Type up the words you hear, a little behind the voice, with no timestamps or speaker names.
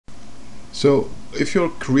So if you're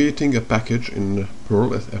creating a package in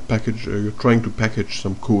Perl, you're trying to package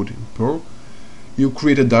some code in Perl, you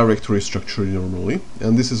create a directory structure normally,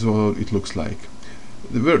 and this is what it looks like.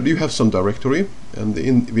 You have some directory, and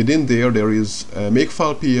within there is a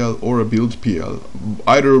makefile PL or a build PL,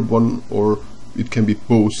 either one, or it can be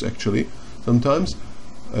both actually. Sometimes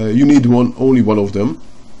you need only one of them.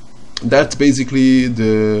 That's basically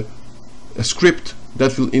a script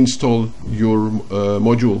that will install your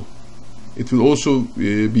module. It will also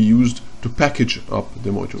be used to package up the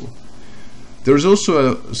module. There is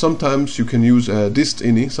also sometimes you can use a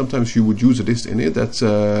dist-ini. Sometimes you would use a dist-ini. That's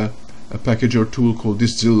a packager tool called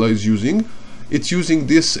distzilla is using. It's using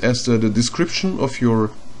this as the description of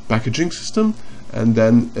your packaging system, and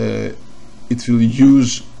then it will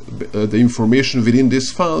use the information within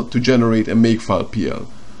this file to generate a makefile PL.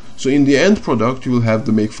 So in the end product you will have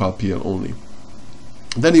the makefile PL only.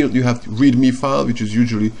 Then you have the readme file, which is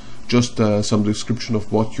usually just some description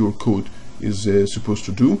of what your code is supposed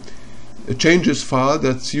to do. A changes file,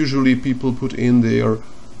 that's usually people put in there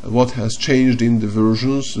what has changed in the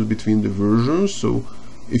versions, between the versions. So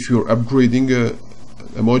if you're upgrading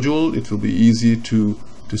a module, it will be easy to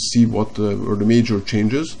see what are the major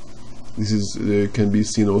changes. This is can be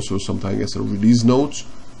seen also sometimes as a release notes,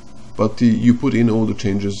 but you put in all the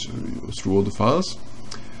changes through all the files.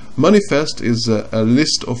 Manifest is a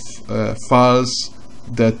list of files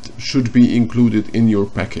that should be included in your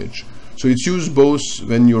package. So it's used both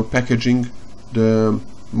when you're packaging the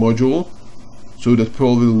module, so that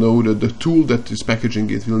Perl will know that the tool that is packaging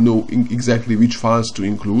it will know exactly which files to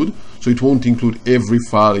include. So it won't include every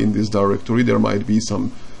file in this directory. There might be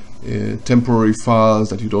some temporary files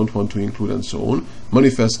that you don't want to include and so on.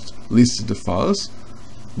 Manifest lists the files,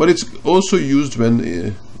 but it's also used when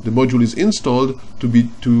the module is installed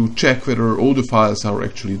to check whether all the files are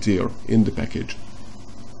actually there in the package.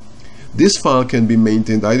 This file can be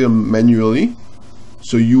maintained either manually,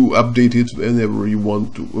 so you update it whenever you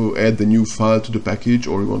want to add the new file to the package,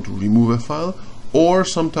 or you want to remove a file, or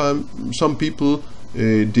sometimes some people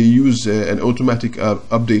they use an automatic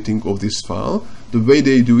updating of this file. The way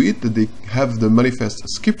they do it, that they have the manifest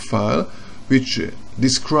skip file, which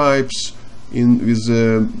describes with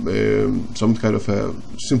some kind of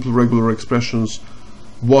simple regular expressions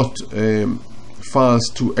what files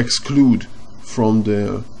to exclude from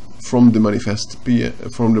the manifest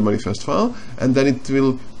file, and then it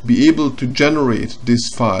will be able to generate this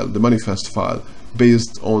file, the manifest file,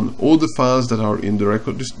 based on all the files that are in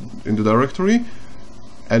the directory,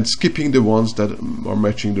 and skipping the ones that are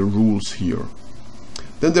matching the rules here.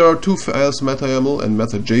 Then there are two files, meta.yaml and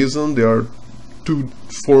meta.json. There are two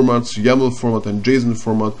formats, YAML format and JSON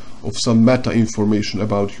format, of some meta information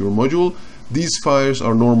about your module. These files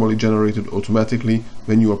are normally generated automatically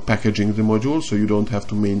when you are packaging the module, so you don't have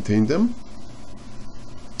to maintain them.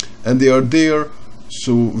 And they are there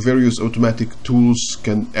so various automatic tools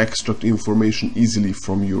can extract information easily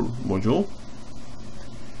from your module.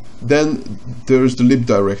 Then there's the lib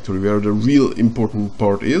directory, where the real important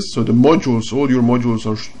part is. So the modules, all your modules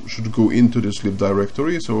should go into this lib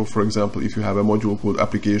directory. So for example, if you have a module called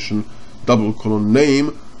application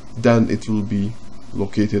 :name, then it will be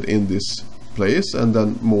located in this place, and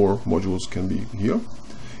then more modules can be here.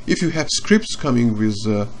 If you have scripts coming with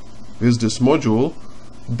this module,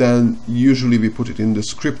 then usually we put it in the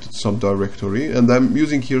script subdirectory, and I'm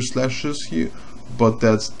using here slashes here, but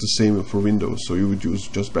that's the same for Windows, so you would use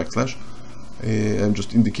just backslash. I'm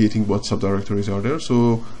just indicating what subdirectories are there.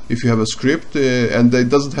 So if you have a script and it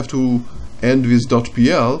doesn't have to end with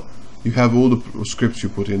 .pl, you have all the scripts you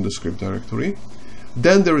put in the script directory.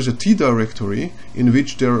 Then there is a T directory in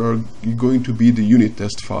which there are going to be the unit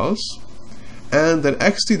test files, and an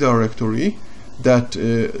XT directory that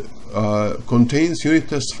contains unit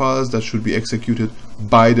test files that should be executed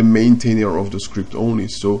by the maintainer of the script only.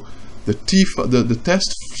 So the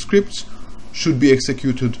test scripts should be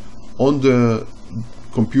executed on the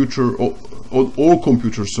computer, on all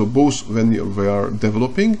computers, so both when we are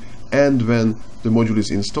developing and when the module is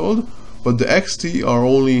installed. But the XT are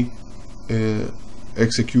only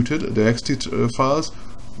executed, the XT files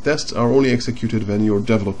tests are only executed when you're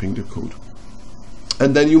developing the code.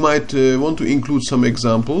 And then you might want to include some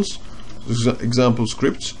example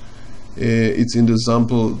scripts. It's in the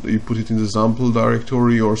example, you put it in the example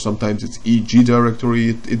directory, or sometimes it's EG directory.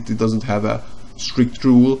 It doesn't have a strict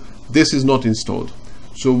rule. This is not installed.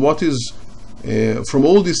 So what is from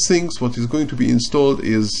all these things, what is going to be installed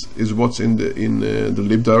is what's in the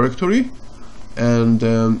lib directory, and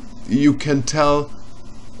you can tell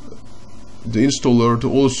the installer to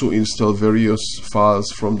also install various files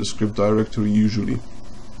from the script directory usually.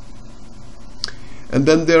 And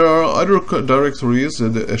then there are other directories,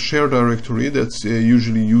 a share directory that's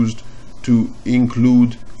usually used to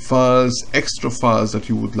include files, extra files that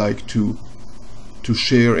you would like to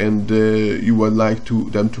share, and you would like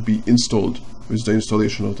them to be installed with the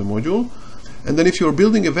installation of the module. And then if you're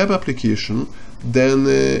building a web application, then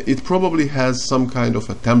it probably has some kind of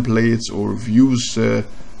a templates or views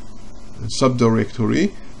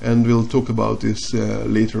subdirectory, and we'll talk about this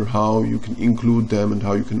later, how you can include them and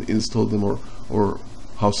how you can install them, or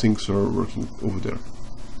how things are working over there.